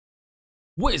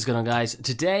What is going on, guys?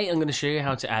 Today I'm going to show you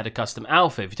how to add a custom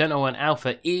alpha. If you don't know what an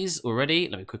alpha is already,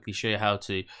 let me quickly show you how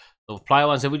to apply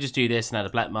one. So we just do this and add a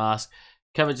black mask,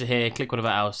 come into here, click one of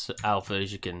our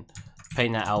alphas, you can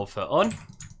paint that alpha on.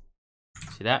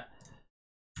 See that?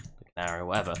 Click an arrow,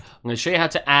 whatever. I'm going to show you how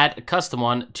to add a custom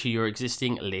one to your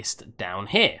existing list down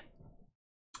here.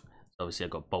 So obviously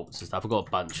I've got bolts and stuff, I've got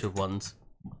a bunch of ones.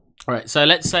 Alright, so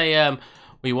let's say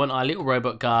we want our little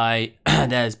robot guy,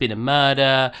 there's been a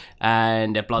murder,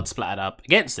 and their blood splattered up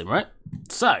against him, right?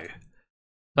 So,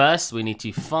 first we need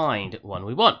to find one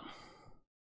we want.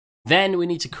 Then we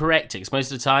need to correct it, because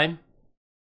most of the time,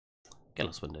 get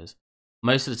lost windows,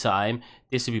 most of the time,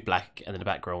 this will be black, and then the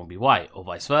background will be white, or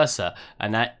vice versa.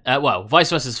 And that, well,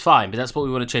 vice versa is fine, but that's what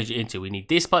we want to change it into. We need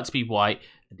this part to be white,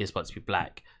 and this part to be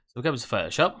black. So we'll go to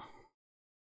Photoshop.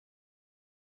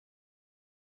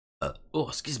 Oh,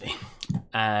 excuse me.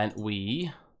 And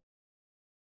we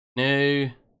no.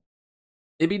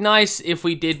 It'd be nice if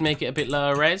we did make it a bit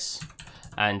lower res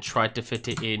and tried to fit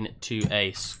it into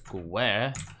a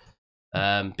square.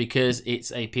 Because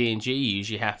it's a PNG, you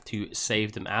usually have to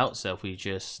save them out. So if we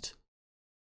just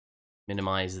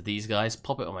minimize these guys,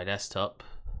 pop it on my desktop,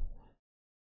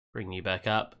 bring you back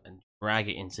up and drag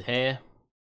it into here.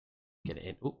 Get it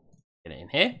in. Ooh, get it in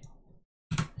here.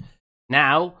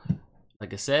 Now,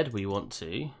 like I said, we want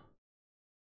to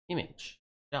image,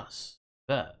 just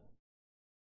create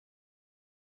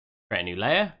a new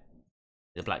layer,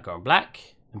 the black go on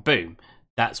black, and boom,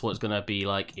 that's what it's going to be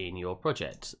like in your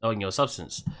project, or in your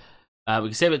substance. We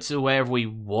can save it to wherever we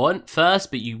want first,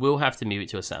 but you will have to move it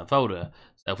to a certain folder.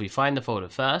 So if we find the folder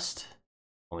first,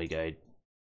 and we go,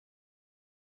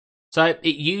 so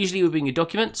it usually will be in your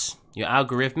documents, your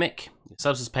algorithmic, your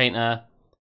substance painter,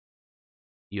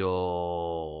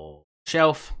 your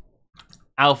shelf,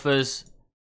 alphas,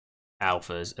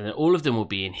 and then all of them will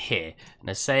be in here, and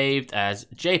they're saved as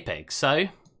JPEG. So,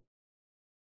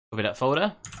 copy that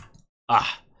folder. I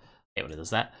hate when it does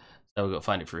that. So we've got to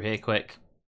find it through here quick.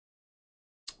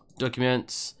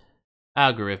 Documents,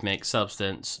 algorithmic,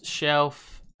 substance,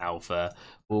 shelf, alpha.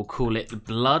 We'll call it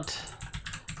blood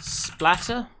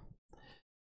splatter.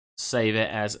 Save it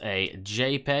as a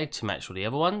JPEG to match all the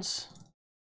other ones.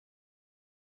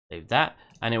 Save that,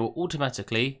 and it will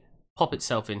automatically pop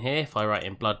itself in here. If I write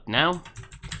in blood now,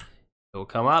 it will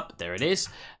come up. There it is.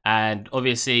 And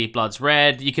obviously blood's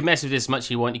red. You can mess with this as much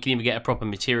as you want. You can even get a proper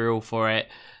material for it.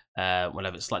 We'll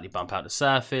have it slightly bump out the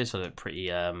surface, we'll have it pretty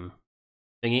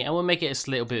thingy, and we'll make it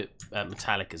a little bit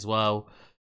metallic as well.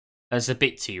 It's a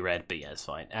bit too red, but yeah, it's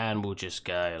fine. And we'll just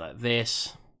go like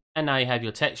this, and now you have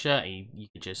your texture, and you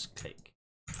can just click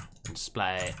and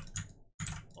splatter it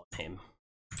on him.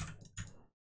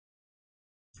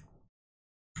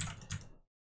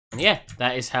 And yeah,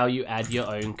 that is how you add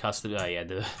your own custom. Oh yeah,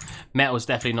 the metal's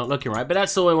definitely not looking right, but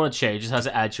that's all I want to show you, just how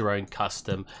to add your own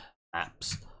custom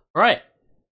apps. Alright,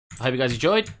 I hope you guys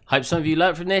enjoyed. Hope some of you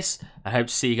learned from this. I hope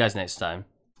to see you guys next time.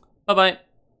 Bye bye.